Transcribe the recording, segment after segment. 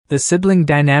The sibling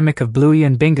dynamic of Bluey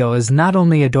and Bingo is not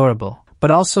only adorable,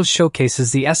 but also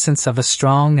showcases the essence of a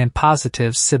strong and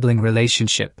positive sibling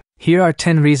relationship. Here are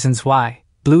 10 reasons why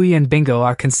Bluey and Bingo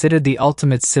are considered the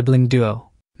ultimate sibling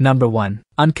duo. Number 1.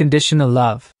 Unconditional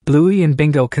love. Bluey and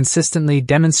Bingo consistently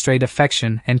demonstrate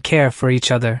affection and care for each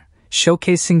other,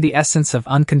 showcasing the essence of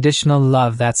unconditional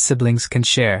love that siblings can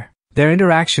share. Their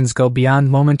interactions go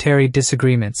beyond momentary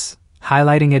disagreements,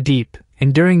 highlighting a deep,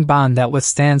 enduring bond that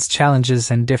withstands challenges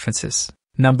and differences.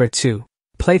 Number 2.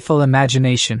 Playful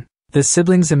imagination. The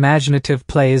siblings' imaginative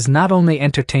play is not only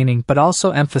entertaining but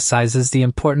also emphasizes the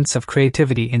importance of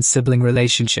creativity in sibling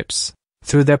relationships.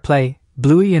 Through their play,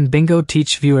 Bluey and Bingo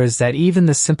teach viewers that even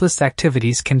the simplest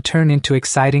activities can turn into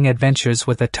exciting adventures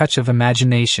with a touch of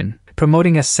imagination,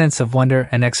 promoting a sense of wonder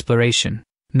and exploration.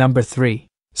 Number 3.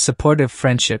 Supportive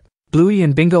friendship. Bluey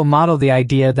and Bingo model the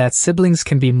idea that siblings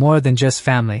can be more than just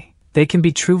family. They can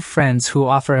be true friends who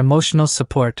offer emotional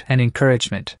support and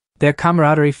encouragement. Their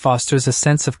camaraderie fosters a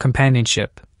sense of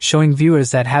companionship, showing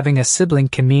viewers that having a sibling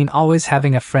can mean always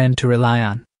having a friend to rely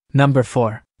on. Number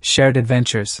 4. Shared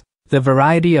adventures. The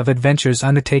variety of adventures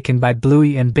undertaken by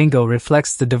Bluey and Bingo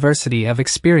reflects the diversity of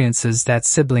experiences that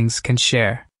siblings can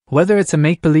share. Whether it's a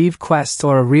make-believe quest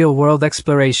or a real-world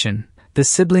exploration, the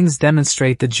siblings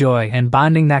demonstrate the joy and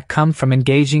bonding that come from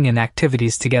engaging in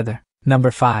activities together.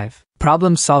 Number 5.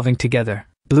 Problem solving together.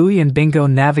 Bluey and Bingo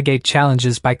navigate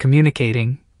challenges by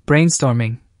communicating,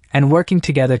 brainstorming, and working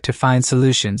together to find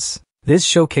solutions. This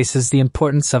showcases the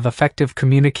importance of effective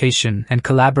communication and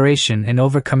collaboration in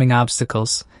overcoming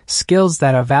obstacles, skills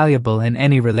that are valuable in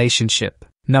any relationship.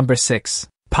 Number 6.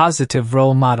 Positive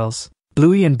role models.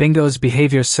 Bluey and Bingo's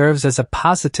behavior serves as a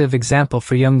positive example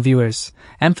for young viewers,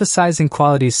 emphasizing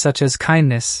qualities such as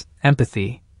kindness,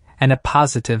 empathy, and a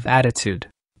positive attitude.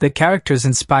 The characters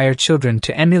inspire children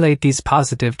to emulate these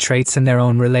positive traits in their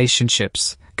own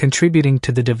relationships, contributing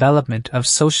to the development of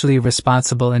socially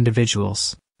responsible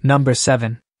individuals. Number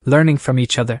 7. Learning from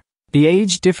each other. The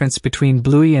age difference between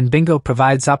Bluey and Bingo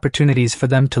provides opportunities for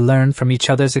them to learn from each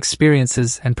other's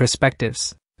experiences and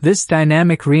perspectives. This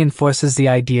dynamic reinforces the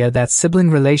idea that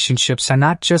sibling relationships are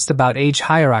not just about age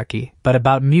hierarchy, but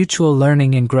about mutual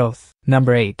learning and growth.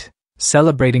 Number 8.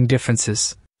 Celebrating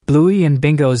differences. Bluey and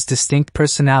Bingo's distinct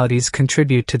personalities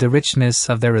contribute to the richness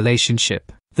of their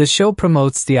relationship. The show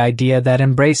promotes the idea that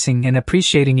embracing and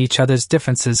appreciating each other's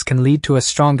differences can lead to a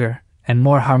stronger and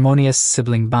more harmonious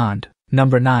sibling bond.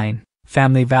 Number 9.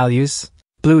 Family values.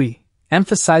 Bluey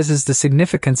emphasizes the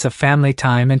significance of family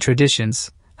time and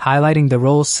traditions, highlighting the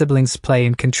role siblings play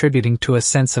in contributing to a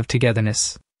sense of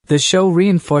togetherness. The show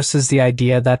reinforces the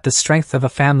idea that the strength of a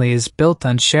family is built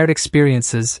on shared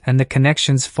experiences and the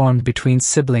connections formed between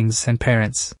siblings and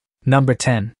parents. Number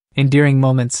 10. Endearing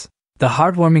moments. The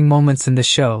heartwarming moments in the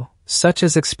show, such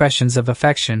as expressions of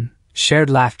affection, shared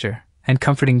laughter, and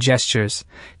comforting gestures,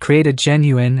 create a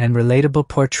genuine and relatable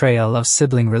portrayal of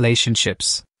sibling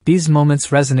relationships. These moments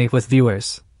resonate with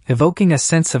viewers, evoking a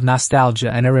sense of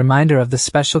nostalgia and a reminder of the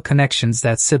special connections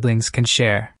that siblings can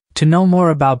share. To know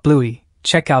more about Bluey,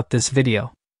 check out this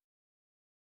video.